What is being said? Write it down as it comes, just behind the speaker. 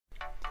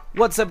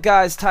What's up,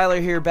 guys?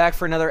 Tyler here, back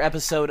for another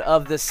episode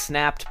of the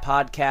Snapped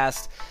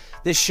Podcast.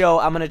 This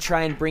show, I'm going to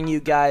try and bring you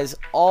guys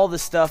all the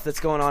stuff that's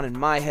going on in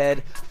my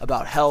head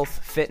about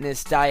health,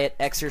 fitness, diet,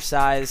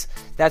 exercise.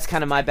 That's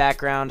kind of my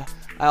background.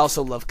 I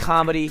also love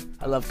comedy.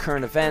 I love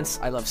current events.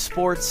 I love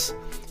sports.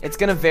 It's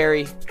going to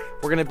vary.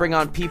 We're going to bring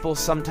on people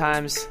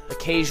sometimes,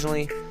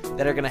 occasionally,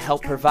 that are going to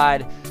help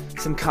provide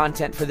some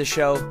content for the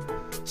show,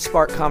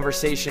 spark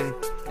conversation,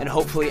 and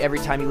hopefully every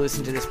time you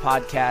listen to this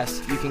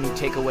podcast, you can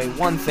take away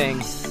one thing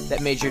that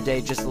made your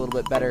day just a little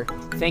bit better.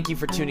 Thank you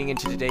for tuning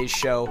into today's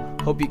show.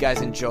 Hope you guys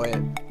enjoy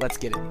it. Let's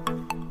get it.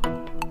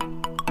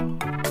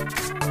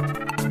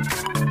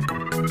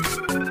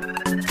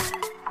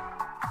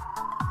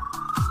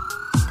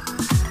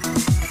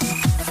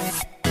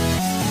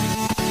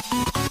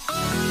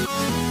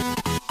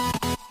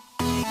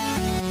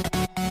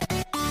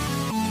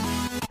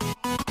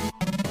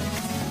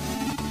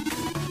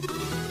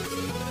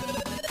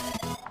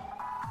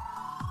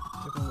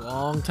 Took a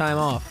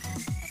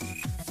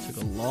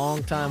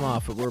long time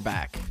off, but we're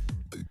back.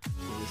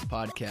 This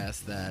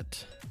podcast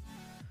that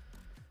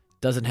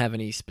doesn't have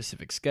any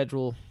specific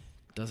schedule,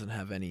 doesn't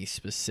have any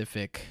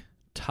specific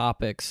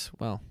topics.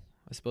 Well,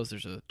 I suppose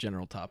there's a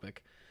general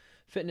topic.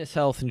 Fitness,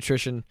 health,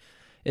 nutrition.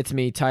 It's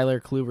me, Tyler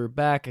Kluver,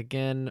 back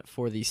again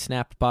for the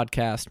Snapped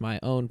Podcast, my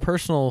own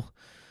personal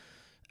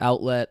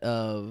outlet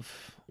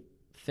of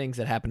things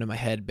that happen in my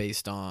head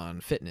based on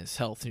fitness,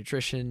 health,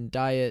 nutrition,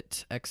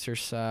 diet,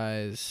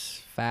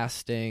 exercise,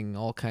 fasting,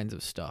 all kinds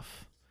of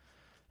stuff.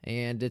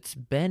 And it's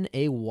been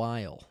a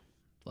while.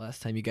 The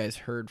last time you guys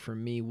heard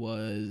from me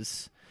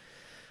was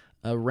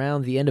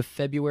around the end of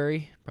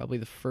February, probably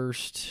the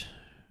first.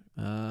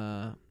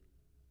 I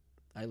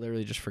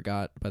literally just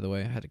forgot, by the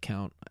way. I had to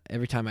count.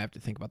 Every time I have to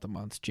think about the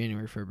months,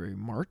 January, February,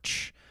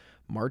 March.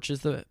 March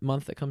is the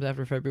month that comes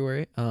after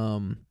February.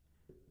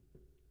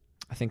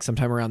 I think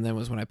sometime around then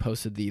was when I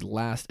posted the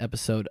last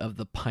episode of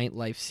the Pint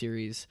Life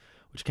series,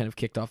 which kind of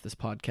kicked off this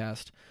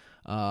podcast,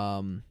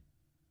 where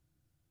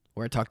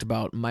I talked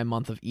about my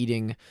month of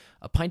eating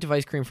a pint of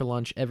ice cream for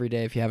lunch every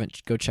day. If you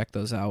haven't, go check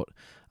those out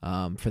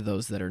for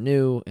those that are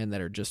new and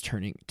that are just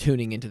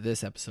tuning into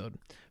this episode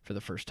for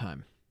the first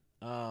time.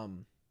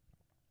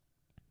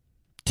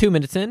 2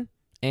 minutes in,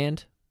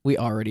 and we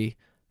already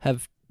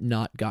have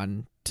not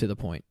gotten to the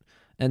point.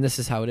 And this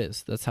is how it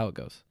is. That's how it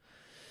goes.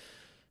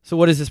 So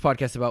what is this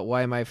podcast about?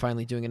 Why am I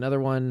finally doing another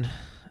one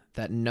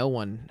that no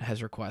one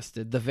has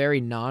requested? The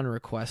very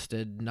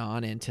non-requested,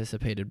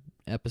 non-anticipated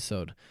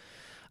episode.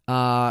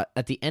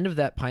 At the end of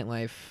that Pint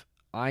Life,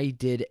 I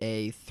did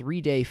a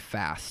 3-day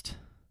fast.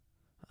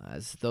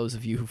 As those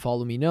of you who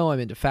follow me know, I'm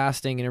into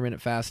fasting,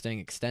 intermittent fasting,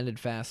 extended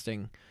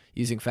fasting,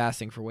 using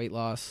fasting for weight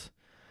loss.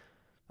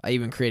 I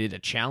even created a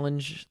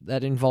challenge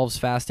that involves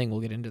fasting.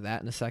 We'll get into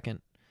that in a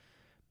second.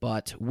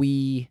 But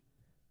we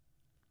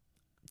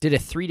did a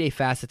 3-day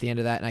fast at the end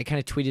of that, and I kind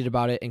of tweeted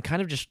about it, and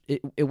kind of just,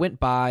 it went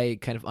by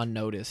kind of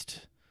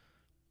unnoticed.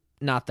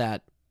 Not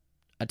that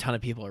a ton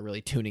of people are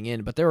really tuning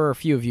in, but there were a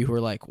few of you who were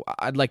like,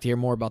 I'd like to hear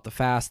more about the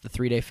fast, the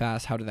 3-day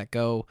fast, how did that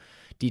go,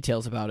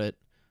 details about it,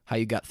 how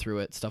you got through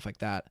it, stuff like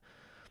that.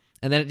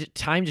 And then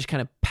time just kind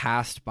of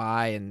passed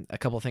by, and a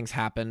couple of things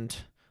happened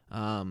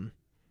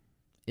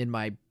in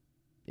my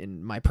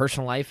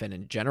personal life and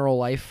in general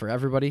life for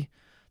everybody.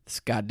 This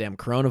goddamn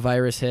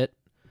coronavirus hit.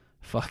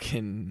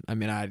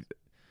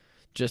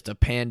 Just a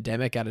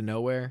pandemic out of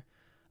nowhere.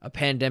 A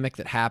pandemic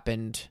that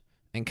happened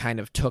and kind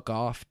of took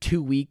off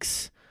 2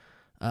 weeks,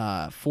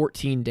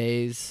 14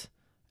 days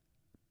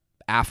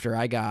after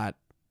I got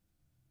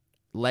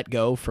let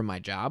go from my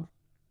job.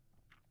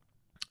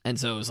 And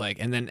so it was like,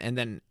 and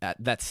then at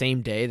that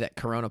same day that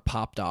Corona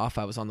popped off,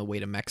 I was on the way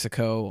to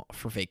Mexico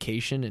for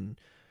vacation, and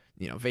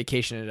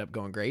vacation ended up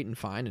going great and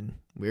fine, and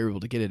we were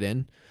able to get it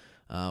in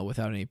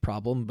without any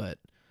problem. But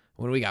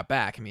when we got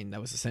back,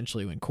 that was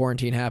essentially when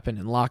quarantine happened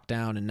and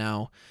lockdown, and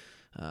now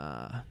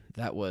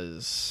that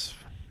was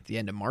the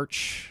end of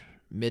March,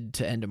 mid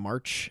to end of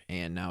March,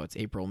 and now it's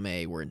April,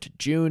 May. We're into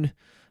June,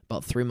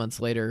 about 3 months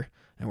later,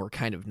 and we're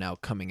kind of now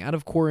coming out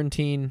of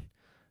quarantine.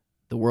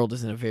 The world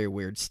is in a very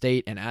weird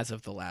state, and as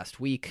of the last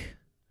week,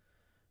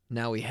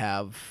 now we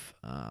have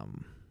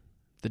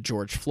the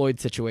George Floyd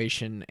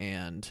situation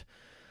and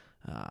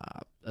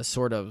a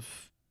sort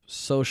of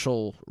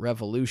social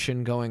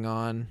revolution going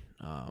on.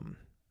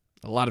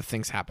 A lot of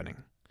things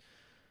happening.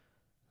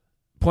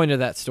 Point of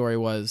that story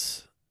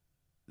was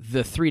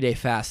the 3-day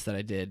fast that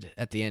I did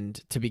at the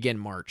end to begin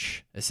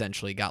March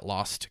essentially got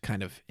lost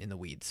kind of in the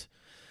weeds.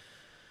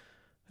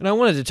 And I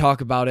wanted to talk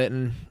about it,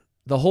 and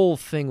the whole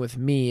thing with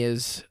me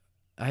is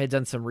I had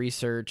done some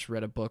research,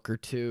 read a book or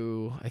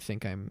two. I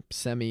think I'm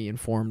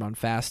semi-informed on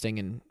fasting,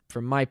 and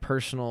from my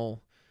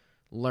personal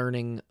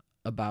learning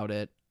about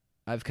it,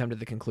 I've come to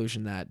the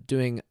conclusion that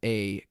doing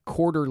a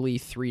quarterly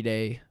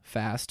 3-day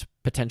fast,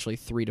 potentially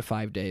 3 to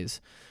 5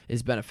 days,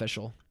 is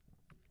beneficial.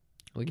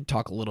 We can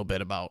talk a little bit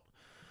about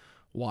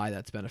why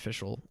that's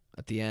beneficial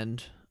at the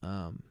end,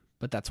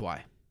 but that's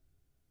why.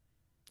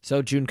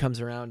 So June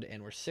comes around,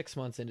 and we're 6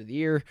 months into the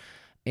year,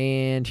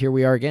 and here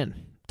we are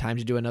again. Time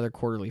to do another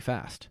quarterly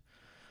fast.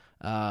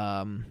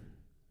 But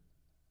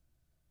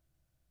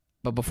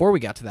before we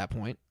got to that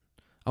point,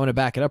 I want to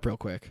back it up real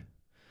quick.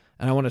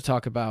 And I want to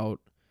talk about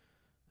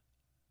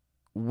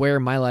where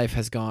my life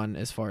has gone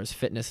as far as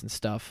fitness and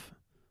stuff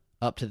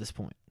up to this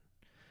point.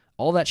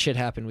 All that shit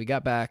happened. We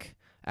got back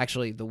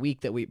actually the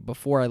week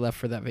before I left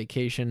for that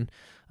vacation,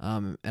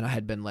 and I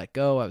had been let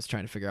go. I was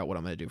trying to figure out what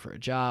I'm going to do for a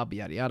job,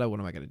 yada, yada. What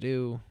am I going to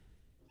do?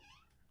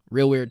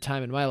 Real weird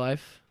time in my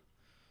life.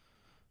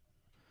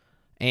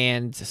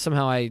 And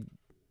somehow I,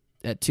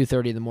 at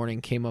 2:30 in the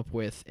morning, came up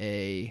with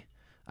a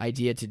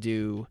idea to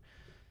do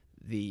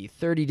the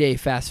 30-day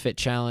Fast Fit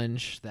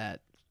Challenge that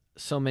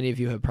so many of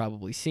you have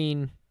probably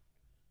seen.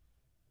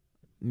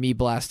 Me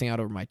blasting out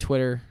over my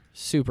Twitter.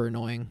 Super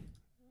annoying.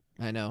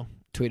 I know.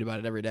 Tweet about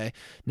it every day.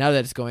 Now that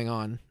it's going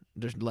on,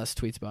 there's less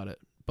tweets about it.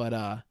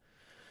 But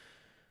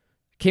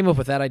came up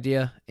with that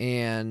idea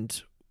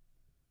and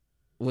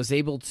was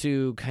able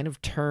to kind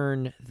of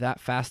turn that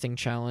fasting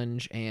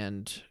challenge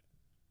and,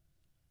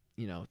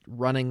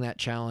 running that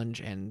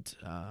challenge and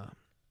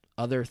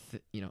other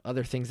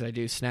things that I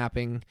do,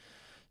 snapping,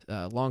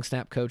 long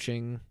snap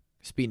coaching,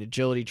 speed and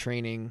agility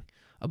training,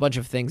 a bunch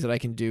of things that I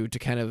can do to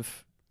kind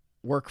of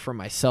work for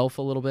myself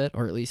a little bit,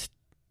 or at least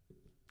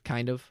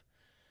kind of.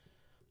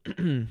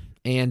 And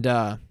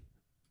that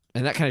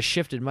kind of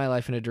shifted my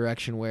life in a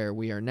direction where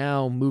we are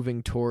now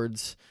moving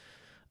towards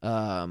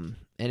an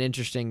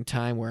interesting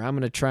time where I'm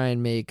going to try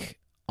and make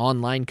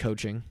online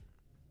coaching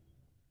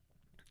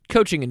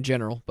in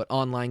general, but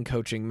online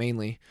coaching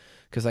mainly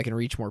because I can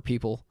reach more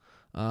people.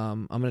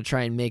 I'm going to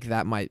try and make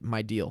that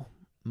my deal,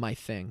 my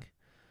thing.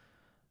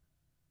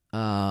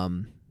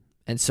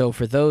 And so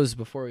for those,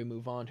 before we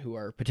move on, who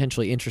are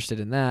potentially interested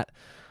in that,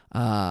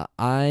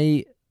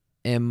 I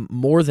am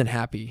more than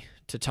happy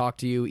to talk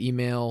to you,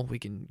 email. We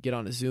can get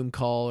on a Zoom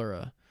call or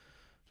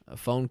a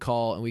phone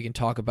call, and we can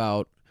talk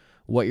about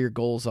what your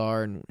goals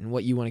are and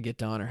what you want to get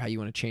done or how you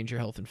want to change your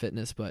health and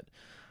fitness. But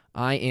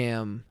I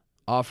am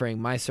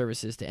offering my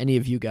services to any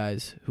of you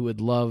guys who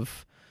would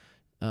love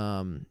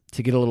to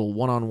get a little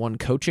one-on-one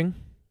coaching,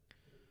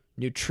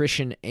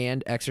 nutrition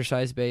and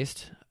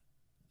exercise-based.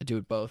 I do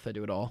it both. I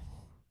do it all.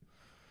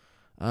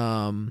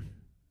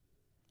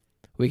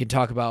 We can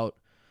talk about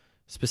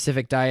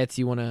specific diets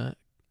you want to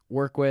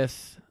work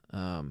with.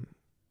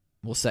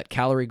 We'll set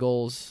calorie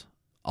goals.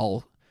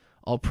 I'll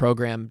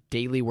program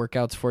daily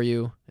workouts for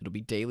you. It'll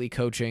be daily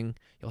coaching.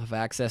 You'll have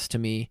access to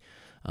me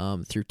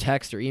through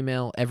text or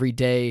email every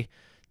day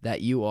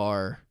that you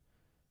are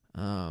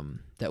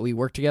that we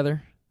work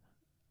together.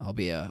 I'll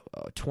be a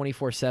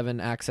 24/7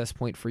 access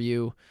point for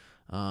you,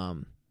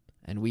 and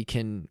we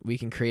can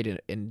create an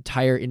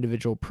entire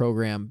individual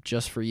program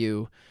just for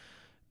you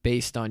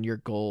based on your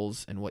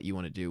goals and what you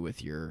want to do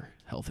with your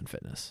health and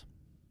fitness.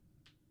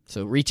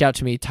 So reach out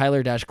to me,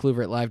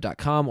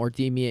 tyler-kluver@live.com, or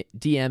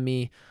DM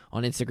me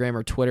on Instagram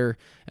or Twitter,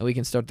 and we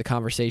can start the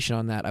conversation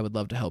on that. I would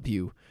love to help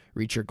you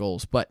reach your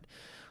goals. But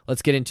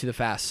let's get into the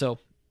fast. So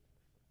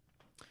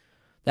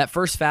that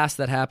first fast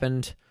that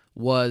happened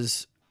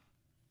was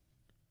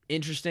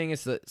interesting.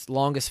 It's the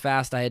longest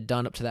fast I had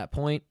done up to that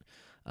point.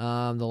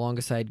 The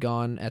longest I had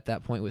gone at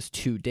that point was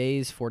 2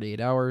 days, 48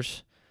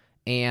 hours.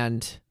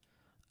 And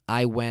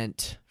I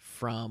went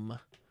from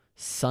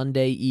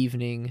Sunday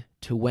evening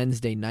to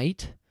Wednesday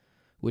night,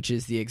 which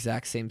is the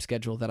exact same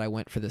schedule that I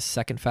went for the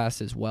second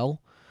fast as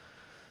well.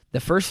 The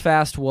first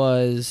fast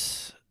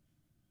was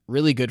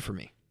really good for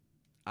me.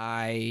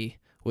 I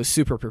was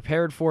super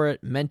prepared for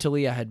it.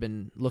 Mentally, I had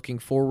been looking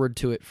forward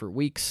to it for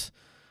weeks.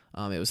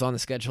 It was on the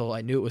schedule.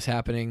 I knew it was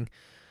happening.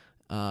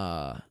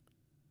 My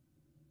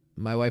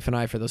wife and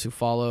I, for those who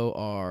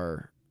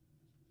follow,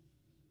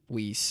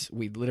 we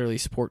literally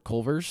support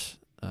Culver's.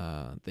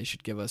 They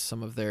should give us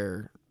some of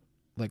their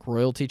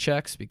royalty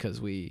checks because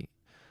we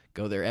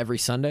go there every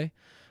Sunday.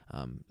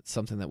 It's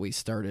something that we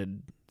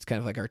started. It's kind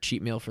of like our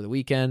cheat meal for the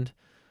weekend.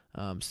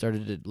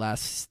 Started it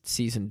last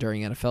season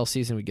during NFL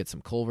season. We'd get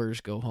some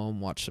Culver's, go home,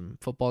 watch some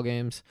football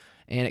games,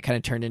 and it kind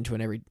of turned into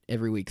an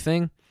every week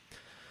thing.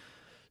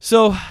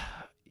 So,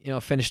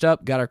 finished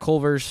up, got our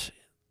Culver's,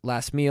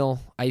 last meal,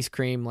 ice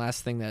cream,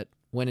 last thing that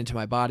went into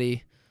my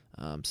body,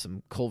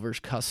 some Culver's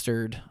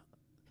custard,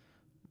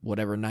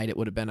 whatever night it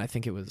would have been. I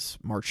think it was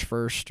March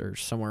 1st or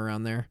somewhere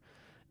around there.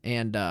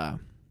 And that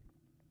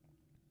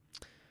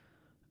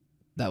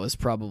was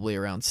probably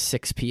around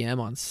 6 p.m.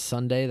 on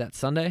that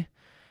Sunday.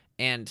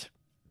 And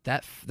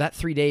that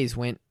 3 days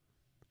went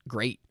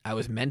great. I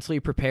was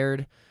mentally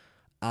prepared.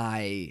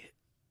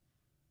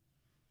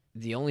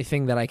 The only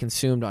thing that I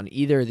consumed on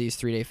either of these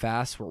 3-day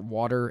fasts were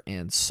water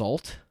and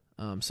salt,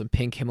 some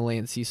pink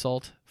Himalayan sea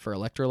salt for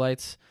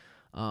electrolytes.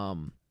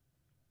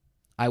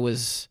 I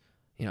was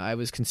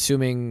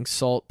consuming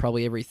salt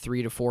probably every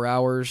 3 to 4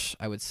 hours.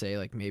 I would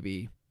say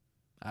maybe,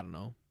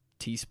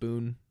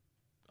 teaspoon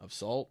of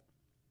salt.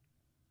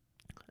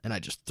 And I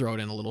just throw it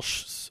in a little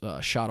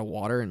shot of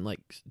water and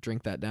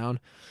drink that down.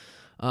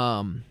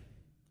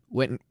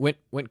 Went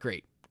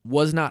great.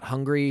 Was not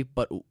hungry,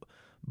 but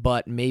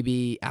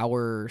maybe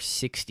hour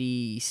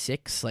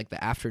 66,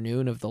 the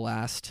afternoon of the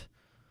last,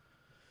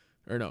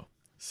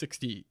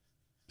 60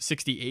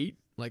 68,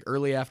 like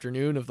early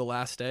afternoon of the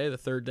last day, the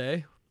third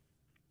day.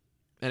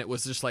 And it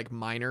was just like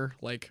minor,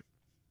 like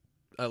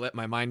I let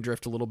my mind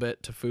drift a little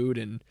bit to food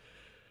and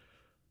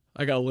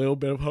I got a little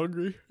bit of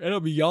hungry and I'll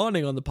be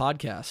yawning on the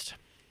podcast.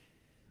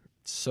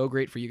 It's so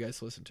great for you guys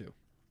to listen to.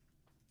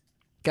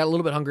 Got a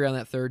little bit hungry on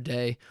that third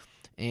day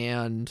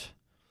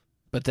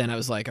but then I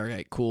was like, all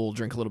right, cool,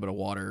 drink a little bit of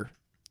water,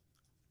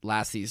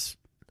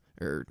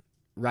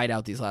 ride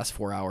out these last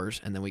 4 hours,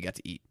 and then we got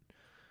to eat.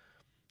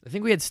 I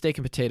think we had steak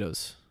and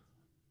potatoes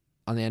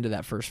on the end of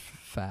that first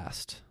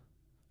fast.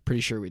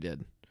 Pretty sure we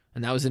did.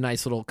 And that was a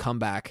nice little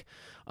comeback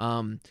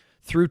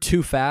through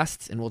 2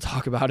 fasts, and we'll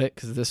talk about it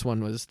because this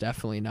one was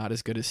definitely not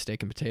as good as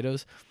steak and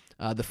potatoes.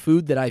 The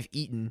food that I've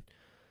eaten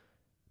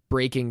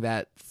breaking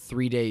that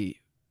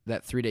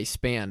 3-day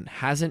span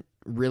hasn't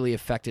really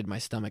affected my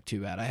stomach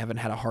too bad. I haven't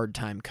had a hard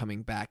time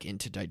coming back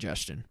into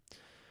digestion.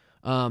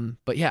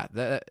 But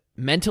yeah,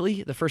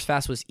 mentally, the first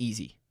fast was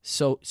easy.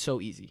 So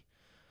easy.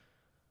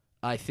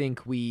 I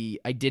think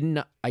I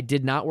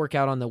did not work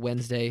out on the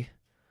Wednesday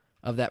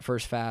of that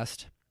first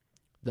fast.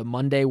 The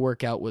Monday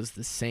workout was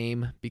the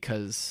same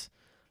because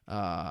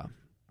I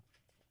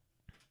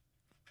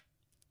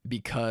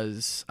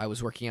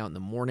was working out in the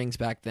mornings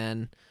back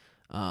then.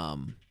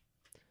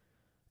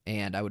 And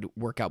I would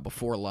work out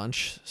before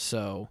lunch.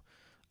 So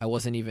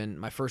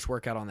my first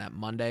workout on that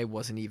Monday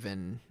wasn't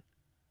even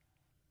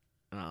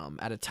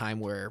at a time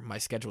where my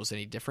schedule was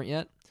any different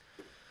yet.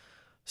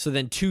 So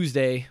then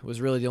Tuesday was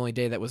really the only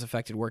day that was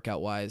affected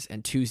workout-wise.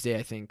 And Tuesday,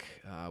 I think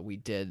we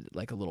did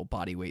like a little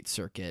body weight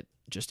circuit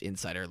just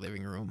inside our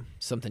living room.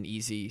 Something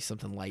easy,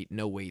 something light,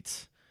 no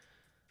weights.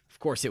 Of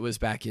course, it was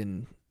back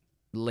in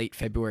late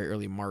February,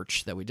 early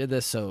March that we did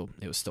this, so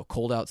it was still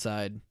cold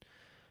outside.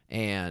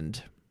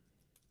 And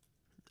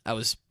I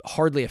was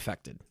hardly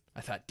affected.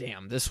 I thought,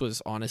 damn, this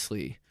was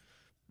honestly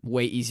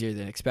way easier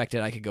than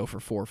expected. I could go for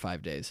 4 or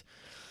 5 days.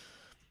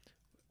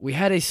 We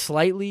had a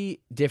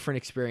slightly different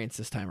experience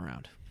this time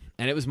around,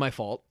 and it was my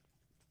fault.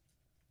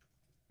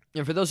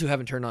 And for those who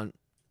haven't turned on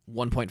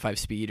 1.5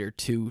 speed or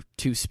 2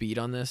 speed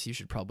on this, you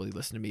should probably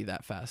listen to me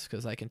that fast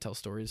because I can tell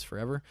stories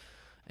forever.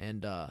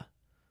 And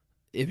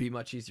it'd be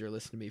much easier to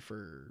listen to me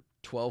for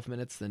 12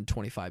 minutes than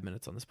 25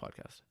 minutes on this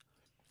podcast.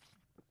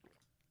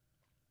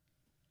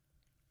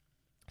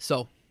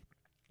 So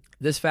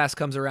this fast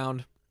comes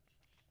around.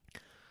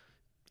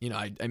 You know,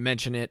 I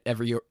mention it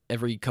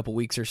every couple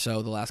weeks or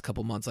so, the last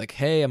couple months, like,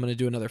 hey, I'm going to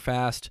do another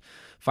fast.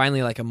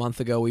 Finally, like a month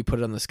ago, we put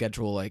it on the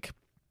schedule, like,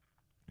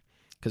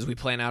 because we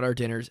plan out our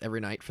dinners every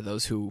night. For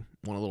those who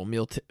want a little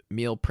meal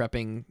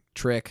prepping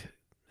trick,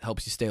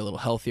 helps you stay a little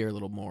healthier, a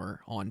little more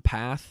on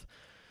path.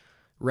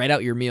 Write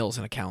out your meals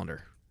in a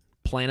calendar.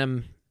 Plan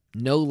them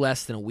no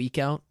less than a week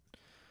out.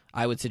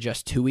 I would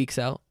suggest 2 weeks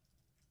out.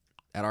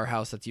 At our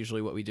house, that's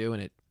usually what we do,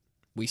 and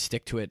we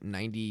stick to it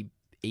 98%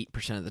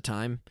 of the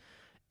time.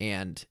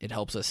 And it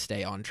helps us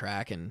stay on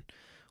track. And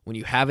when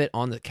you have it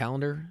on the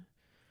calendar,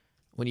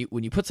 when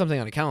you put something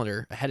on a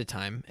calendar ahead of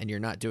time and you're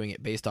not doing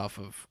it based off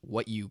of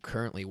what you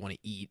currently want to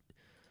eat,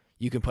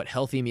 you can put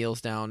healthy meals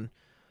down,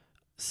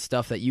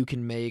 stuff that you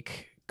can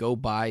make, go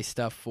buy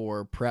stuff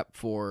for, prep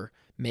for,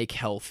 make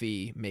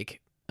healthy,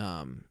 make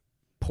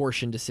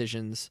portion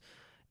decisions,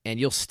 and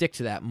you'll stick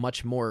to that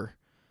much more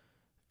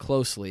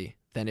closely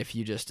than if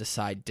you just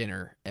decide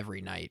dinner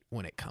every night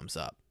when it comes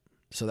up.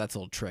 So that's a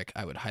little trick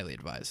I would highly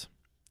advise.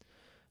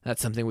 That's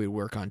something we would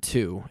work on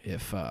too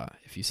if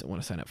you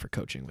want to sign up for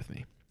coaching with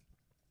me.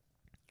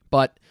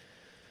 But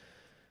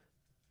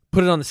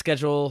put it on the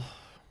schedule.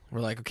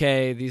 We're like,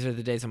 okay, these are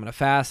the days I'm going to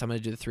fast. I'm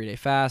going to do the 3-day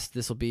fast.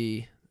 This will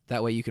be,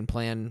 that way you can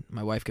plan.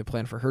 My wife can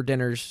plan for her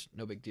dinners.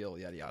 No big deal,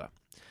 yada, yada.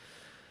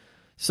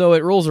 So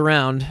it rolls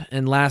around,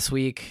 and last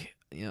week,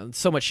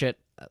 so much shit,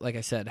 like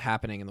I said,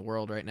 happening in the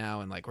world right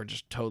now, and like we're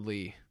just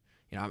totally,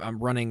 I'm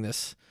running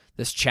this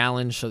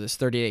challenge, so this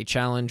 30-day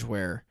challenge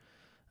where,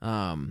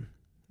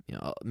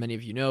 many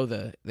of you know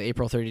the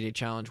April 30-day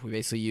challenge. We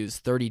basically use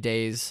 30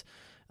 days,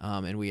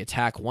 and we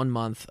attack 1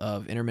 month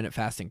of intermittent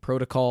fasting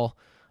protocol,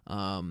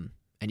 and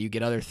you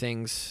get other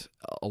things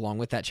along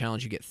with that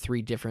challenge. You get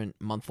 3 different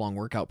month-long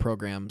workout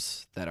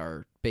programs that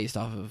are based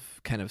off of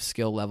kind of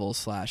skill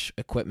levels /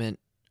 equipment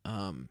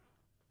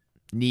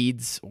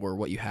needs or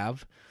what you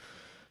have.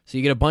 So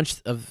you get a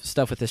bunch of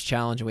stuff with this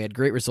challenge, and we had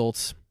great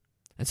results.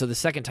 And so the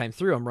second time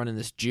through, I'm running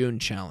this June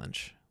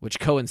challenge, which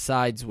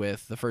coincides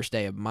with the first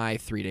day of my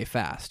 3-day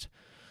fast.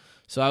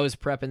 So I was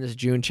prepping this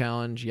June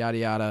challenge, yada,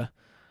 yada,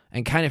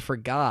 and kind of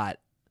forgot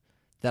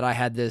that I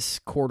had this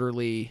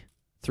quarterly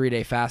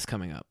 3-day fast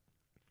coming up.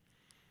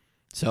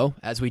 So,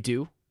 as we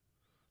do,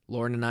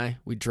 Lauren and I,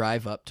 we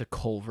drive up to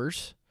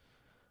Culver's,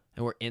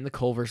 and we're in the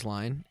Culver's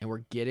line, and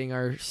we're getting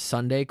our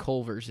Sunday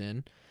Culver's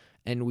in,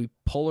 and we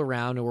pull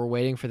around, and we're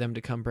waiting for them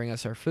to come bring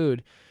us our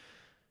food.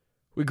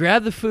 We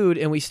grab the food,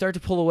 and we start to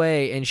pull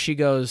away, and she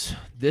goes,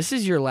 "This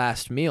is your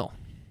last meal."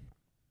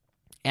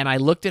 And I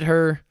looked at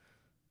her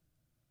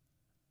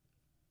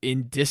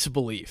in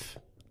disbelief.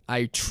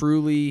 I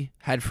truly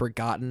had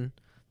forgotten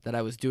that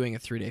I was doing a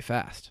 3-day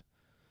fast.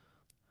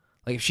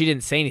 Like, if she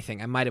didn't say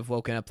anything, I might have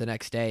woken up the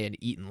next day and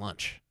eaten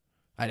lunch.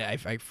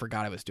 I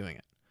forgot I was doing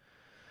it.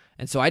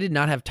 And so I did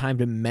not have time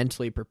to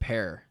mentally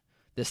prepare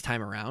this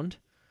time around.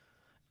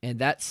 And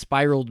that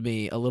spiraled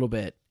me a little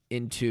bit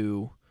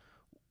into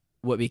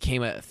what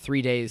became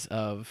 3 days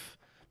of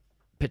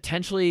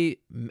potentially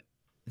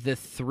the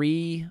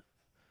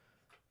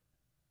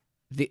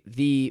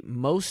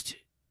most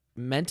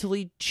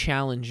mentally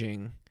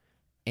challenging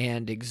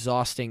and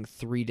exhausting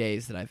 3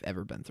 days that I've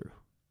ever been through.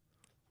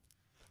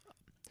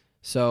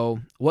 So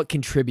what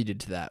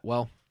contributed to that?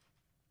 Well,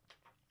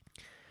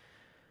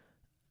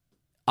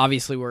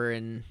 obviously we're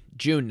in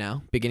June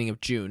now, beginning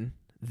of June.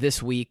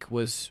 This week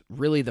was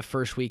really the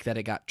first week that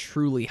it got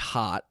truly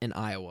hot in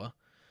Iowa.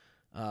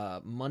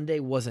 Monday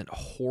wasn't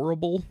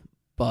horrible,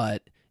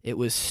 but it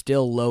was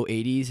still low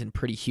 80s and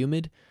pretty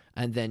humid.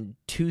 And then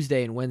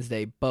Tuesday and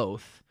Wednesday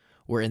both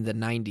were in the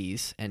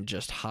 90s and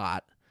just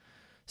hot.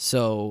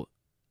 So,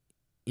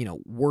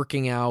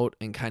 working out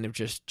and kind of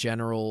just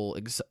general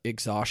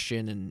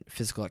exhaustion and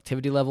physical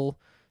activity level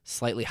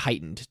slightly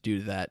heightened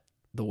due to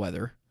the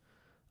weather.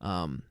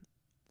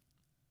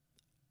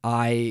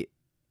 I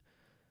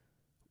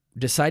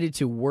decided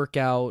to work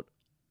out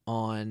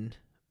on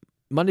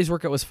Monday's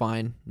workout was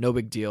fine, no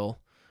big deal.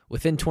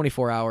 Within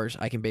 24 hours,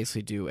 I can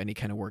basically do any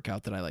kind of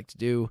workout that I like to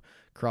do,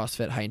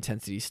 CrossFit, high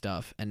intensity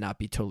stuff, and not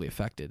be totally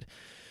affected.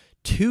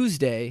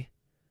 Tuesday,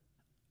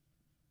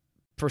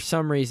 for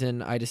some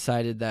reason, I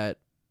decided that,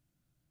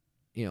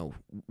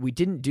 we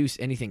didn't do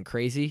anything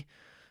crazy,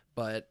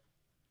 but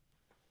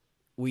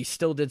we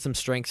still did some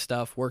strength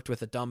stuff, worked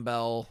with a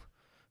dumbbell,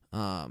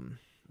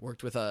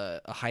 worked with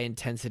a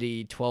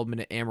high-intensity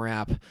 12-minute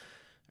AMRAP,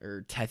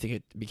 or I think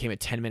it became a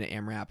 10-minute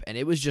AMRAP, and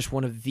it was just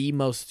one of the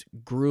most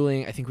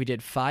grueling. I think we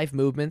did 5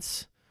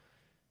 movements,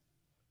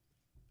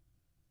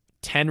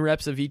 10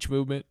 reps of each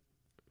movement,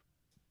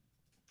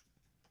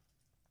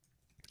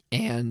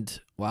 and,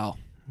 wow,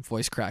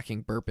 voice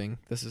cracking, burping.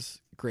 This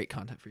is great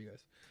content for you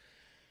guys.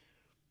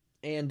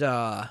 And,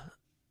 so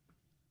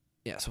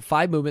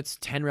 5 movements,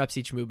 10 reps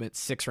each movement,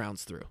 6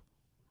 rounds through.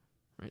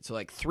 Right,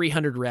 so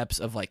 300 reps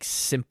of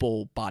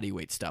simple body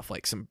weight stuff,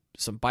 like some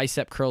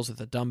bicep curls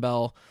with a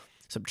dumbbell,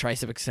 some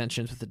tricep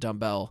extensions with the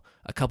dumbbell,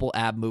 a couple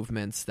ab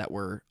movements that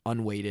were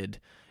unweighted,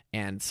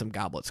 and some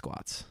goblet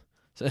squats.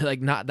 So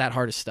not that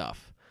hard of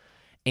stuff.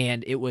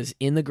 And it was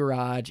in the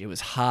garage. It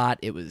was hot.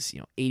 It was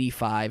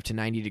 85 to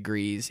 90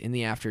 degrees in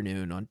the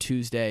afternoon on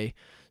Tuesday.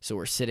 So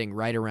we're sitting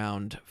right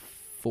around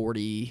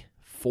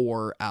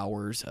 44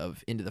 hours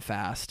of into the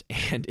fast,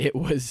 and it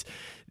was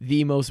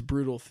the most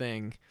brutal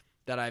thing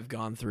that I've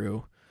gone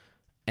through,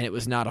 and it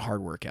was not a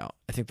hard workout.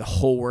 I think the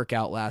whole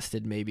workout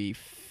lasted maybe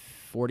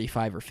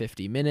 45 or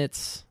 50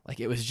 minutes.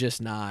 It was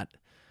just not,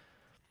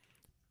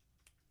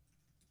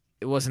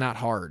 it was not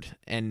hard,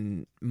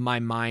 and my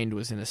mind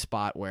was in a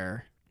spot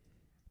where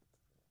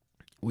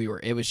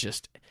it was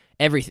just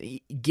everything,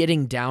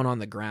 getting down on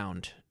the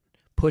ground,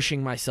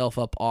 pushing myself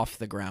up off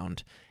the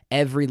ground.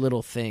 Every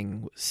little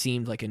thing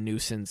seemed like a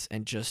nuisance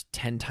and just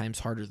 10 times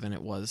harder than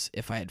it was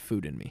if I had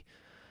food in me.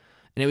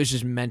 And it was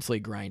just mentally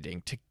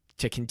grinding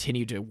to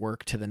continue to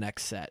work to the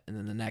next set, and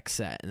then the next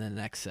set, and then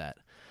the next set.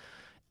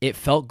 It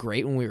felt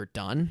great when we were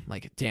done.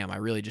 Damn, I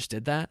really just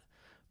did that.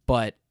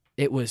 But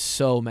it was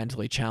so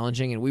mentally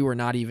challenging, and we were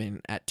not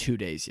even at 2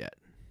 days yet.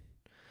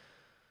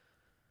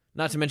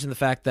 Not to mention the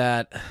fact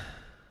that,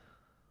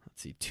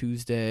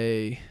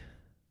 Tuesday,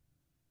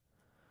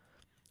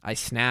 I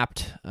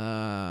snapped.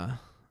 I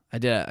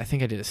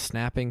think I did a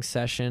snapping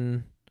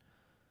session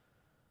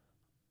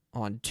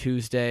on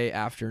Tuesday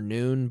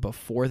afternoon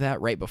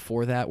right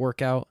before that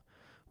workout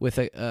with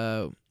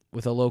a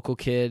local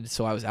kid.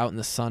 So I was out in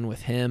the sun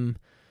with him,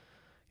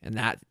 and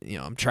that,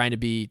 I'm trying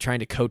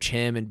to coach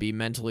him and be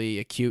mentally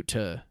acute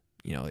to,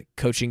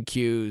 coaching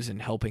cues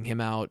and helping him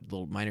out,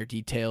 little minor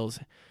details.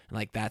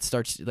 And that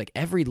starts,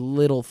 every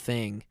little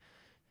thing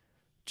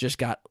just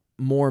got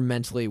more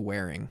mentally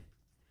wearing.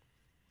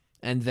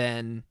 And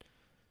then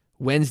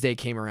Wednesday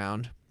came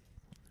around,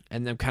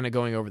 and I'm kind of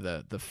going over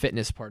the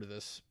fitness part of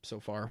this so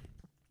far.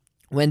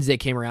 Wednesday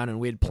came around, and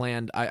we had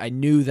planned, I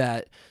knew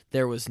that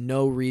there was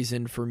no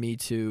reason for me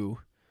to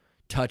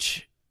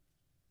touch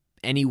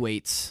any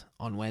weights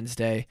on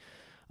Wednesday.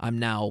 I'm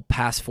now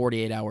past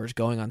 48 hours,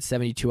 going on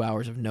 72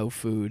 hours of no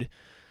food.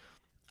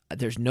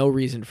 There's no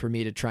reason for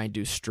me to try and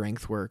do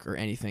strength work or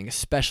anything,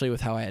 especially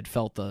with how I had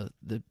felt the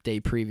day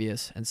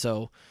previous. And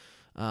so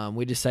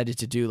we decided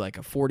to do a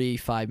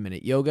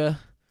 45-minute yoga,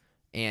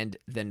 and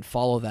then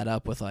follow that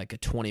up with a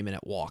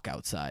 20-minute walk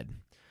outside.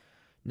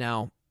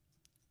 Now,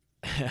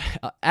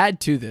 add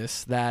to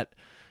this that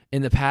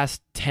in the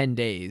past 10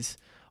 days,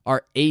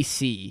 our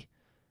AC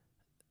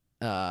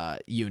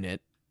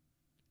unit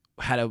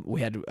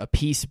we had a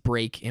piece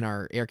break in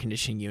our air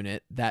conditioning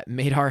unit that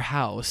made our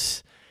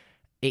house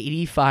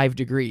 85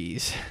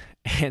 degrees,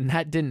 and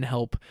that didn't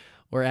help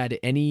or add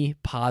any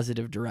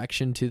positive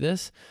direction to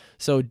this.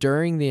 So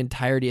during the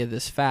entirety of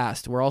this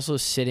fast, we're also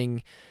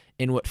sitting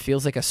in what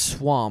feels like a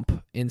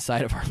swamp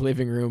inside of our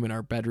living room and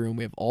our bedroom.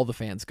 We have all the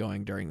fans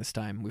going during this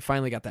time. We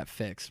finally got that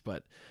fixed,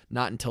 but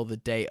not until the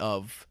day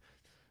of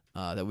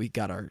that we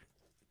got our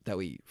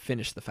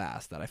finished the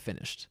fast that I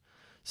finished.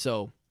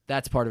 So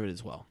that's part of it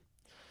as well.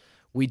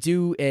 We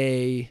do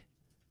a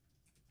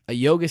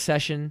yoga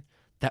session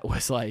that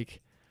was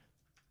like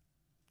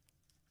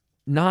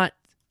not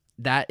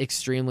that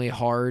extremely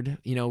hard.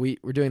 You know,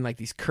 we're doing like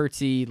these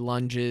curtsy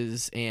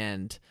lunges,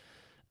 and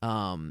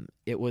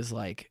it was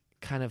like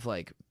kind of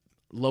like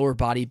lower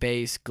body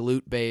based,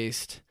 glute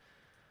based.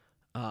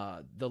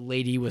 The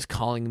lady was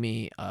calling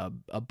me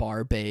a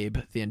bar babe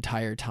the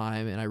entire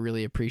time, and I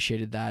really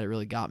appreciated that. It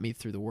really got me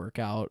through the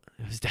workout.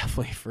 It was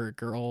definitely for a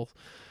girl.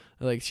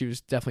 Like, she was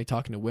definitely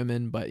talking to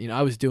women, but, you know,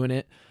 I was doing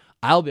it.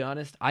 I'll be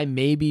honest, I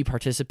maybe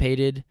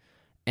participated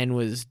and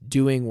was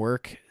doing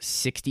work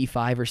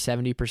 65 or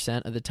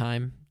 70% of the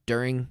time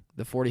during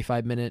the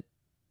 45-minute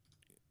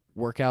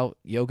workout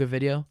yoga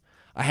video.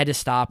 I had to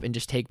stop and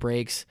just take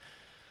breaks.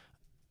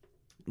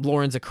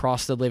 Lauren's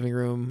across the living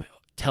room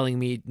telling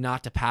me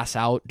not to pass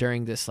out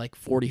during this like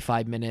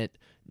 45-minute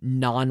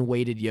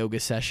non-weighted yoga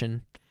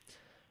session.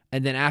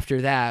 And then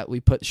after that, we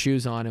put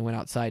shoes on and went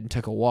outside and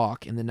took a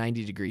walk in the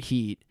 90-degree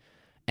heat.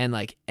 And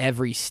like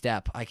every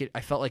step, I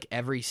felt like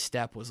every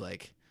step was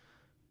like,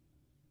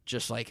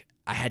 just like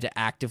I had to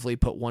actively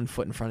put one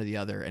foot in front of the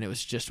other, and it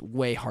was just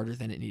way harder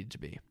than it needed to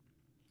be.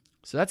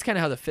 So that's kind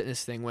of how the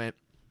fitness thing went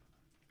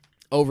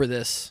over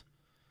this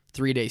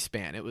 3-day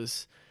span. It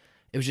was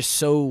just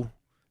so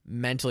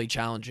mentally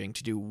challenging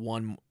to do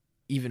one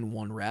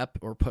rep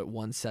or put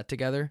one set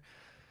together.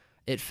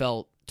 It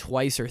felt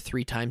twice or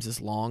 3 times as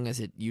long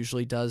as it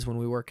usually does when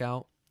we work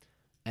out,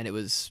 and it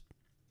was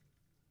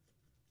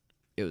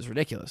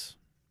ridiculous.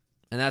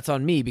 And that's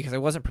on me because I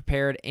wasn't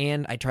prepared,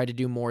 and I tried to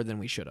do more than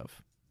we should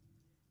have.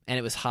 And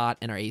it was hot,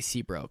 and our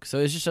AC broke. So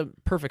it was just a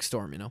perfect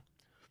storm, you know?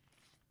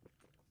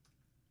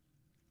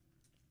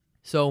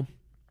 So,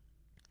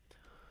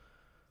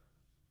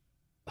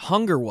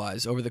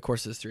 hunger-wise, over the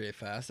course of this 3-day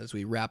fast, as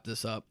we wrap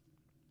this up,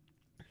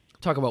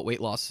 talk about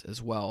weight loss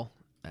as well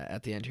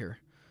at the end here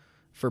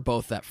for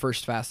both that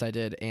first fast I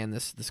did and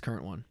this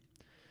current one.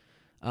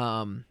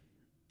 And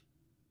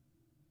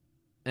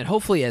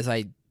hopefully as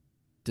I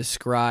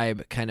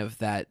describe kind of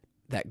that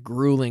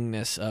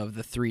gruelingness of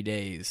the 3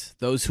 days,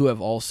 those who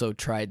have also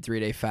tried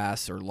 3-day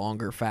fasts or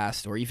longer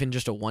fast or even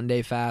just a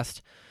 1-day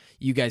fast,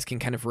 you guys can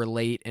kind of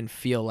relate and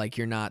feel like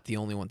you're not the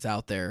only ones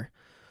out there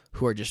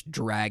who are just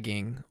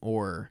dragging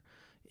or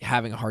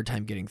having a hard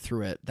time getting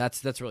through it.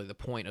 That's really the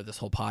point of this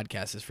whole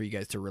podcast, is for you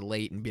guys to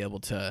relate and be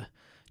able to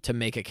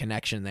make a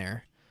connection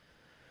there.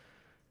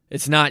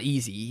 It's not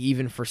easy,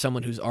 even for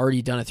someone who's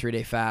already done a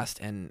 3-day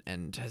fast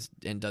and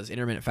does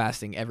intermittent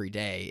fasting every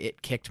day.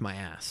 It kicked my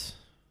ass.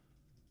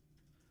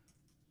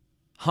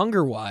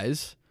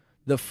 Hunger-wise,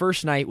 the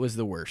first night was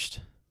the worst.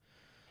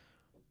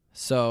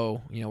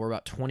 So, you know, we're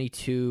about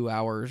 22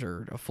 hours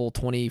or a full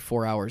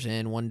 24 hours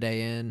in, 1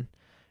 day in,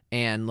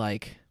 and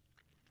like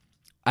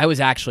I was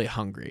actually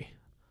hungry,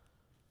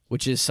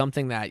 which is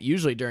something that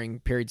usually during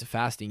periods of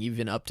fasting,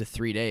 even up to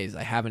 3 days,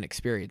 I haven't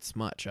experienced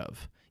much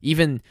of.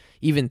 Even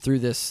through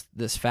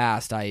this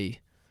fast, I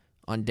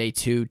on day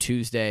 2,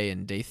 Tuesday,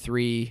 and day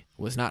 3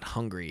 was not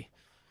hungry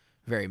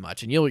very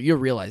much. And you'll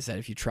realize that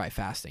if you try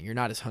fasting, you're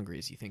not as hungry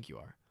as you think you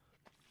are.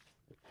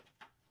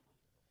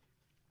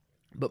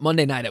 But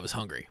Monday night I was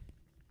hungry.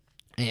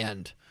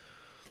 And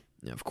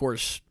you know, of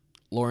course,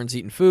 Lauren's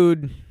eating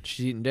food,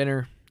 she's eating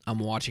dinner, I'm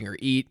watching her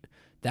eat.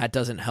 That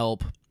doesn't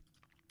help.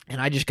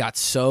 And I just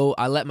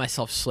I let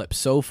myself slip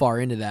so far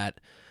into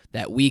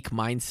that weak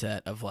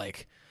mindset of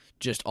like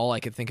just all I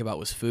could think about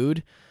was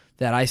food,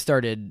 that I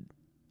started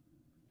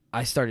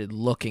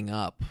looking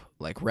up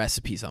like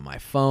recipes on my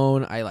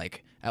phone. I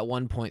like at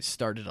one point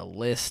started a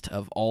list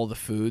of all the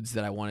foods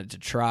that I wanted to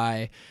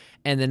try.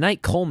 And the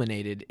night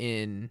culminated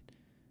in,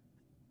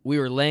 we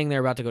were laying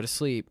there about to go to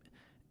sleep,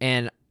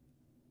 and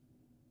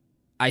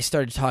I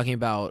started talking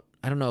about,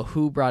 I don't know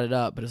who brought it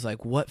up, but it's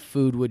like, what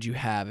food would you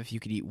have if you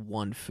could eat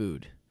one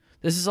food?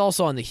 This is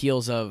also on the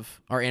heels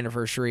of our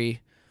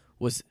anniversary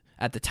was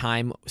at the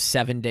time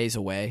 7 days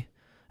away.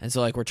 And so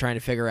like we're trying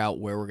to figure out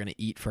where we're going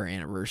to eat for our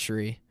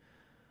anniversary.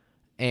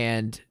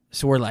 And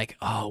so we're like,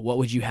 oh, what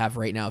would you have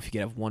right now if you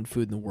could have one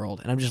food in the world?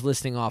 And I'm just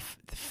listing off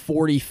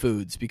 40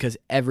 foods because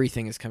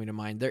everything is coming to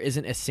mind. There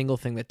isn't a single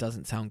thing that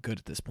doesn't sound good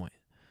at this point.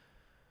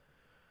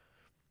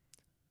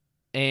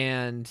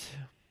 And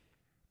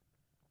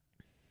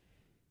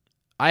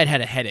I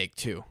had a headache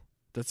too.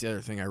 That's the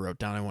other thing I wrote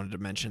down. I wanted to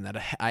mention that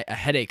a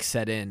headache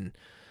set in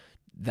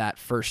that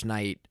first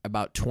night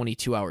about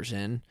 22 hours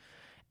in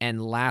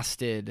and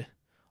lasted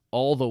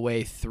all the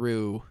way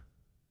through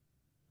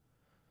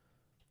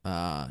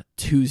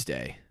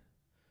Tuesday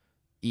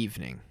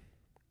evening.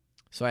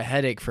 So I had a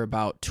headache for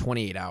about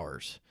 28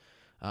 hours,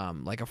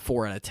 like a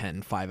 4 out of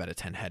 10, 5 out of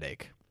 10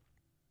 headache,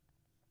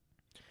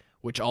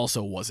 which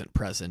also wasn't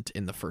present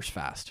in the first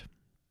fast.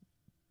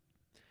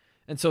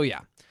 And so,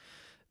 yeah,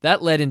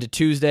 that led into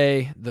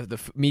Tuesday.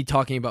 Me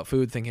talking about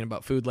food, thinking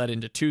about food led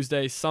into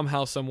Tuesday.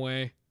 Somehow, some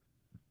way,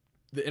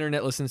 the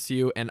internet listens to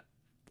you, and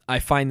I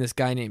find this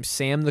guy named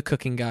Sam the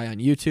Cooking Guy on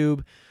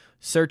YouTube.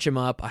 Search him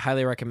up. I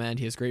highly recommend.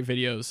 He has great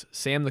videos.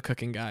 Sam the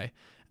Cooking Guy.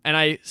 And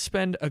I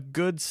spend a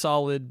good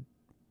solid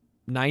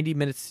 90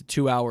 minutes to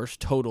 2 hours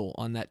total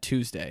on that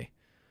Tuesday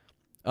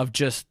of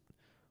just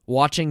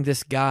watching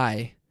this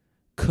guy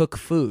cook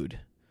food.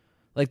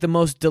 Like the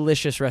most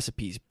delicious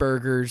recipes,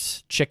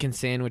 burgers, chicken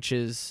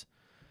sandwiches.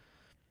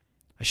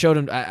 I showed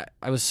him,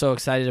 I was so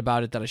excited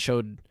about it that I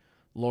showed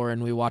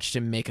Lauren. We watched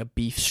him make a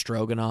beef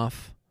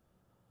stroganoff.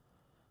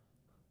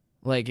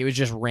 Like, it was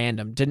just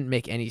random. Didn't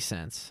make any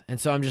sense. And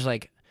so I'm just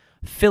like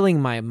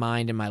filling my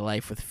mind and my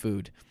life with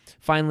food.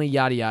 Finally,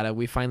 yada yada,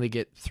 we finally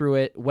get through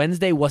it.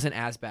 Wednesday wasn't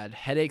as bad.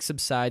 Headache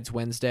subsides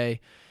Wednesday,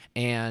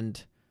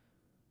 and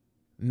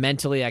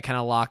mentally I kind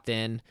of locked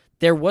in.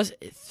 There was,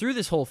 through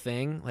this whole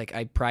thing, like,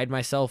 I pride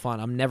myself on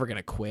I'm never going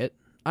to quit.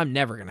 I'm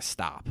never going to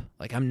stop.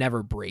 Like, I'm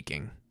never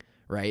breaking,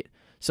 right?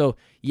 So,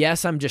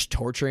 yes, I'm just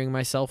torturing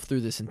myself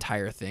through this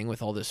entire thing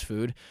with all this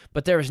food,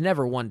 but there was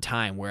never one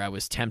time where I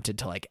was tempted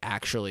to, like,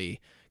 actually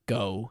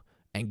go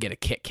and get a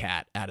Kit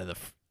Kat out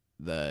of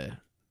the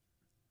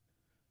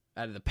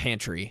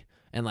pantry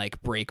and,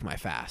 like, break my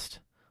fast.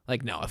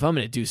 Like, no, if I'm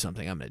going to do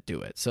something, I'm going to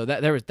do it. So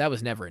that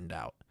was never in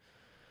doubt.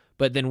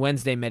 But then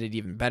Wednesday made it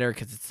even better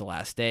because it's the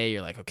last day.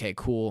 You're like, okay,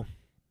 cool.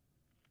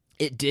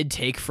 It did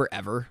take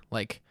forever.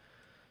 Like,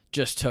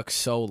 just took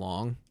so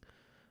long.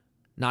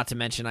 Not to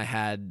mention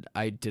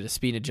I did a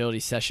speed and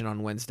agility session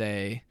on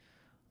Wednesday.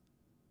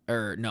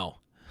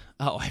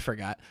 I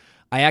forgot.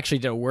 I actually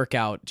did a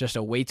workout, just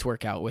a weights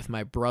workout with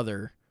my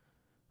brother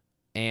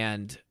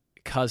and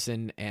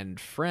cousin and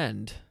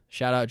friend.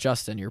 Shout out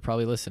Justin, you're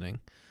probably listening.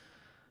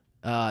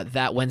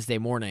 That Wednesday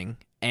morning.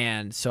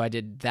 And so I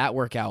did that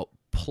workout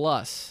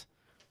plus.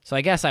 So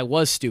I guess I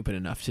was stupid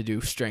enough to do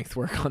strength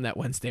work on that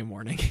Wednesday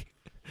morning.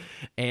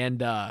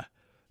 And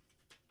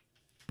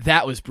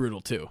that was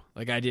brutal too.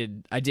 Like I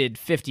did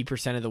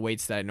 50% of the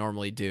weights that I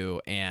normally do,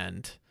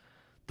 and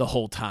the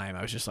whole time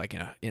I was just like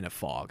in a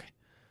fog.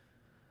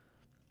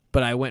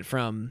 But I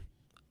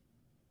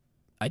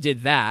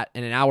did that,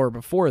 and an hour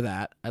before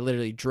that, I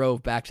literally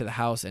drove back to the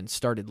house and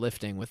started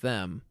lifting with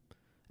them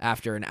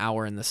after an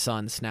hour in the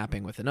sun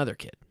snapping with another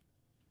kid.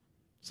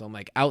 So I'm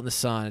like out in the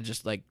sun,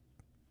 just like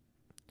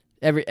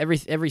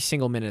every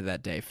single minute of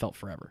that day felt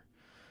forever.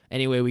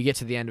 Anyway, we get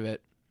to the end of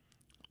it,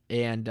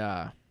 and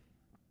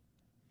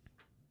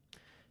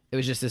it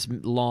was just this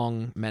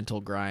long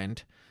mental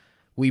grind.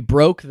 We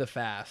broke the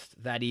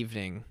fast that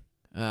evening.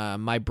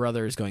 My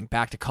brother is going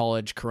back to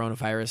college.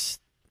 Coronavirus,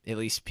 at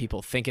least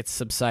people think it's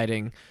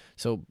subsiding.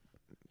 So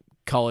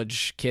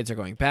college kids are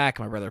going back.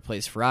 My brother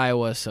plays for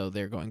Iowa, so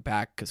they're going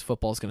back because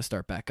football is going to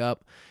start back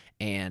up.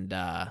 And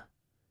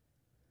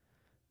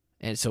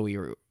so we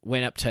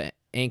went up to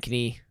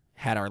Ankeny,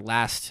 had our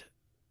last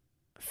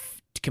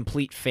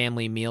complete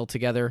family meal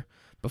together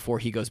before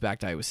he goes back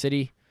to Iowa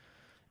City.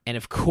 And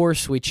of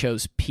course, we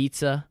chose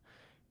pizza,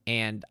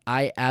 and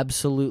I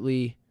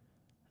absolutely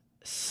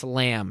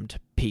slammed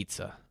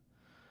pizza.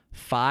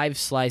 5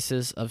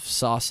 slices of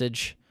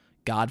sausage,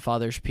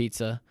 Godfather's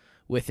pizza,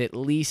 with at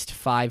least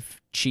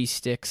 5 cheese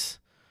sticks,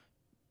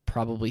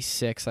 probably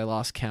 6, I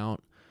lost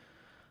count.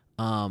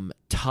 I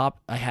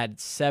had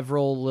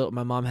several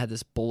my mom had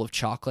this bowl of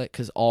chocolate,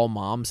 because all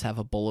moms have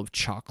a bowl of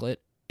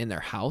chocolate in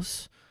their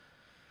house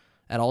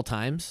at all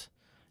times.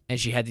 And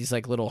she had these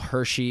like little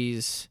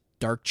Hershey's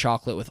dark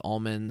chocolate with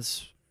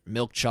almonds,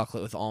 milk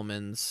chocolate with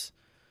almonds,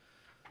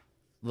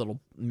 little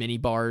mini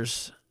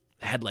bars.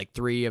 I had like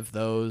 3 of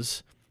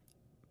those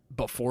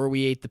before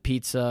we ate the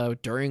pizza,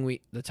 during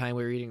the time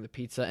we were eating the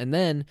pizza. And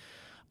then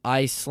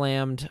I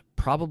slammed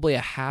probably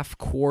a half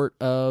quart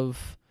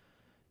of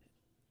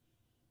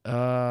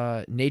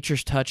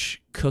Nature's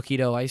Touch cookie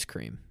dough ice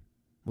cream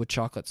with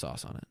chocolate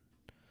sauce on it.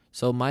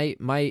 So my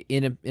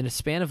in a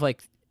span of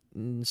like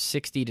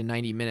 60 to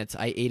 90 minutes,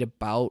 I ate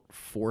about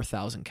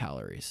 4,000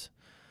 calories.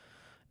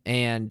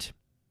 And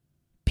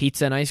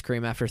pizza and ice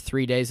cream after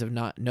 3 days of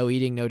no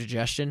eating, no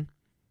digestion,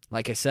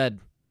 like I said,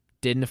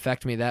 didn't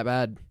affect me that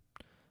bad.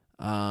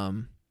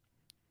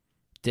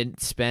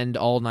 Didn't spend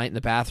all night in the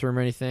bathroom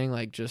or anything.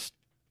 Like, just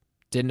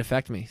didn't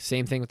affect me.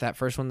 Same thing with that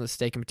first one, the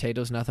steak and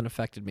potatoes, nothing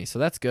affected me. So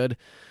that's good,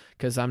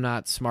 because I'm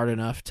not smart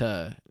enough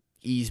to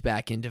ease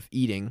back into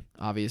eating,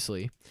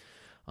 obviously.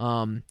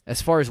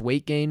 As far as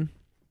weight gain,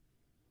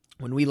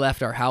 when we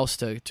left our house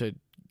to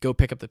go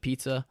pick up the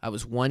pizza, I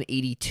was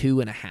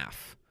 182 and a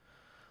half.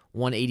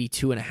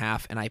 182 and a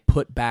half, and I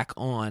put back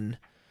on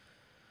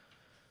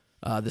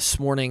this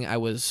morning. I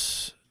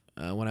was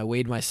when I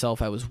weighed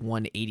myself, I was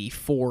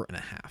 184 and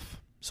a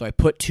half. So I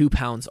put 2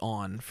 pounds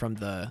on from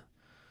the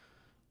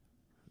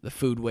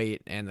food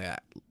weight and the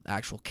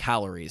actual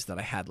calories that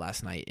I had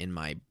last night in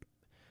my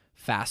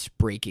fast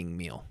breaking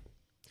meal.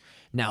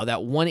 Now, that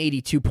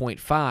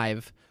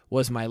 182.5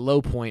 was my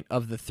low point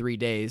of the 3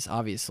 days,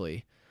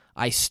 obviously.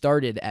 I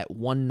started at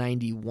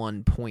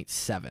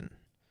 191.7.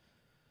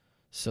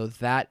 So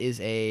that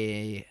is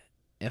a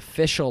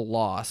official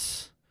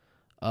loss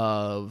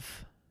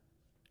of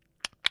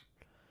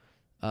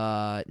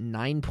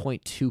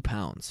 9.2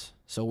 pounds.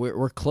 So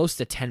we're close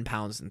to 10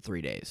 pounds in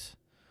 3 days.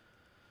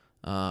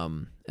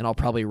 And I'll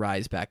probably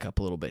rise back up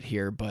a little bit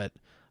here, but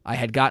I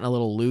had gotten a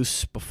little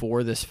loose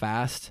before this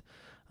fast,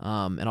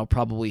 and I'll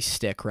probably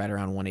stick right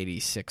around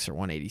 186 or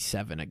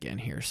 187 again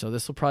here. So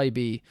this will probably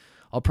be,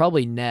 I'll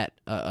probably net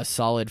a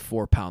solid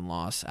 4-pound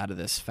loss out of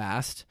this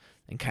fast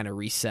and kind of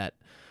reset.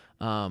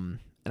 And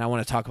I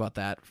want to talk about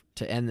that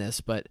to end this.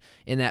 But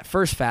in that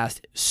first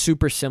fast,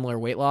 super similar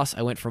weight loss.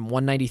 I went from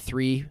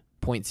 193.0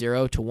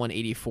 to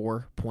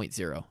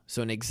 184.0.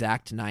 So an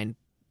exact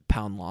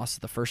 9-pound loss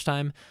the first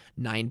time,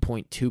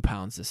 9.2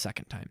 pounds the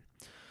second time.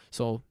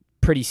 So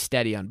pretty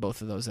steady on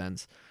both of those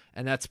ends.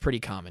 And that's pretty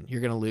common.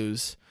 You're going to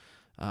lose,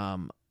 at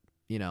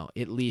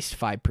least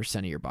 5%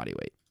 of your body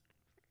weight.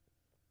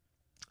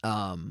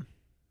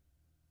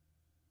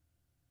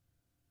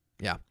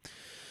 Yeah.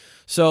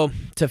 So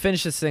to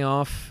finish this thing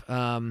off,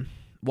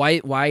 why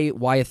a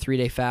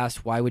 3-day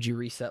fast? Why would you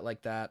reset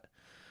like that?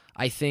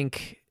 I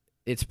think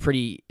it's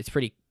pretty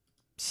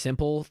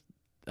simple.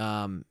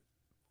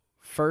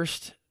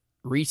 First,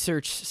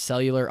 research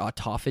cellular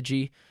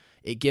autophagy.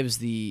 It gives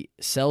the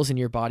cells in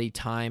your body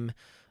time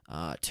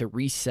to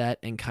reset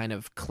and kind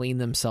of clean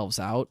themselves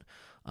out.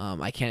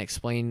 I can't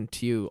explain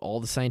to you all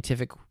the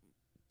scientific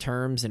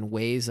terms and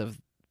ways of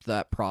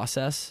that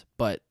process,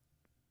 but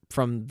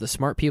from the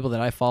smart people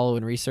that I follow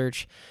and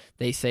research,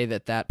 they say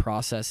that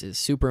process is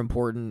super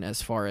important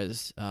as far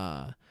as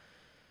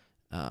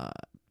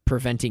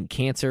preventing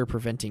cancer,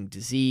 preventing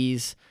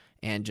disease,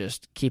 and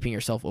just keeping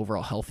yourself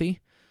overall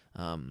healthy.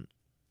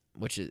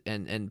 Which is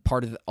and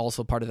part of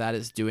that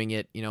is doing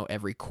it,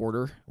 every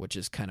quarter, which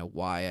is kind of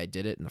why I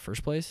did it in the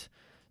first place.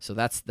 So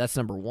that's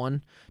number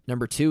one.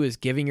 Number two is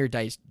giving your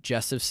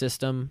digestive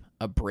system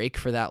a break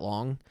for that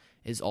long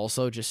is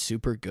also just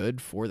super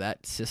good for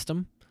that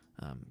system.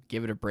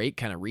 Give it a break,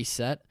 kind of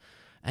reset.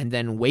 And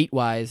then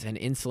weight-wise and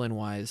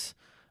insulin-wise,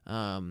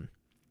 the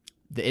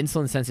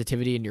insulin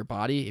sensitivity in your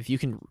body, if you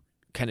can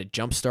kind of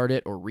jumpstart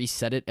it or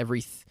reset it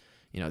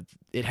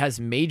it has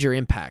major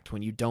impact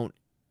when you don't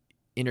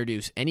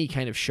introduce any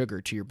kind of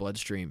sugar to your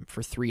bloodstream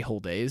for 3 whole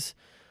days.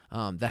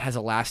 That has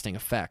a lasting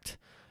effect.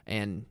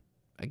 And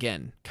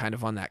again, kind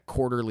of on that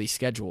quarterly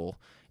schedule,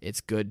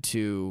 it's good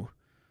to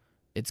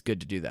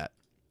do that.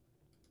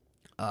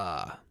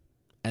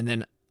 And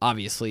then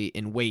obviously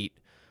in weight,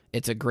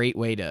 it's a great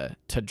way to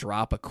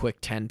drop a quick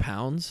 10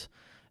 pounds.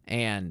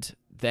 And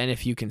then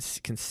if you can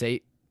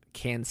stay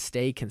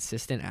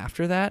consistent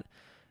after that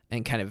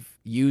and kind of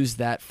use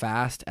that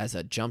fast as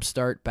a jump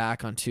start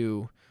back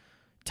onto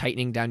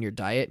tightening down your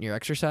diet and your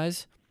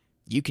exercise,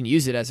 you can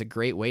use it as a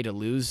great way to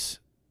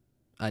lose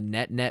a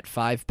net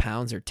 5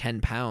 pounds or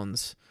 10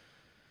 pounds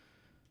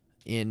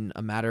in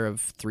a matter of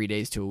 3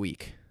 days to a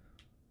week.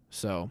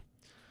 So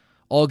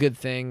all good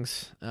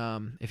things.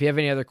 If you have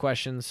any other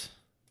questions,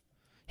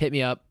 hit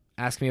me up.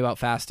 Ask me about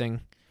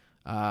fasting.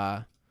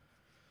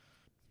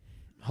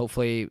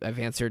 Hopefully I've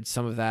answered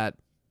some of that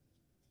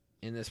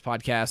in this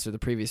podcast or the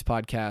previous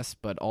podcast,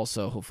 but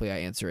also hopefully I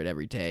answer it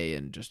every day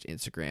in just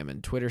Instagram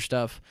and Twitter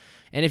stuff.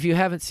 And if you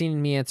haven't seen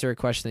me answer a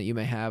question that you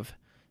may have,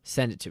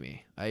 send it to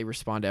me. I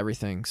respond to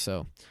everything,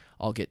 so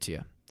I'll get to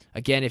you.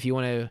 Again, if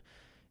you're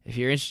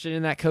interested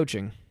in that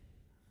coaching,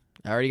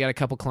 I already got a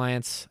couple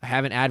clients. I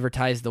haven't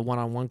advertised the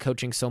one-on-one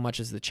coaching so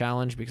much as the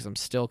challenge because I'm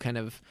still kind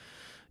of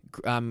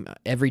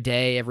every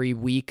day, every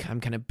week,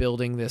 I'm kind of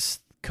building this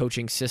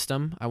coaching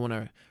system. I want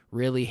to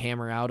really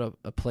hammer out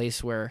a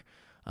place where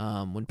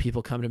when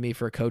people come to me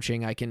for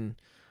coaching, I can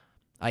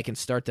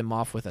start them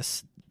off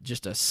with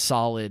just a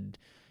solid,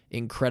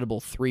 incredible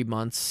 3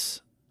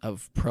 months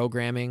of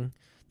programming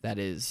that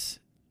is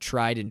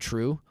tried and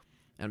true.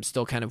 And I'm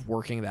still kind of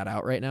working that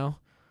out right now.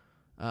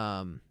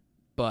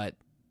 But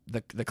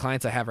the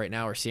clients I have right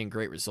now are seeing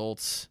great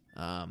results.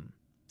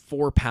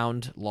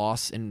 4-pound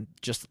loss in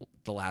just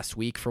the last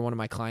week for one of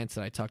my clients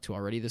that I talked to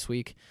already this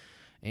week.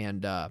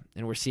 And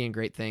we're seeing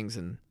great things,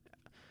 and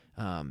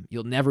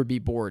you'll never be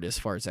bored as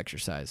far as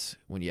exercise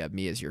when you have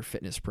me as your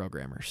fitness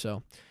programmer.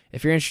 So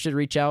if you're interested,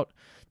 reach out.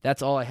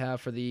 That's all I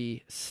have for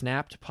the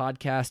Snapped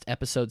Podcast,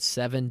 episode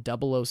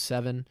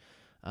 7007.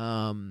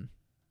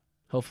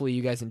 Hopefully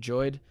you guys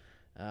enjoyed,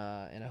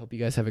 and I hope you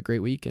guys have a great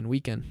week and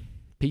weekend.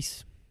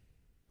 Peace.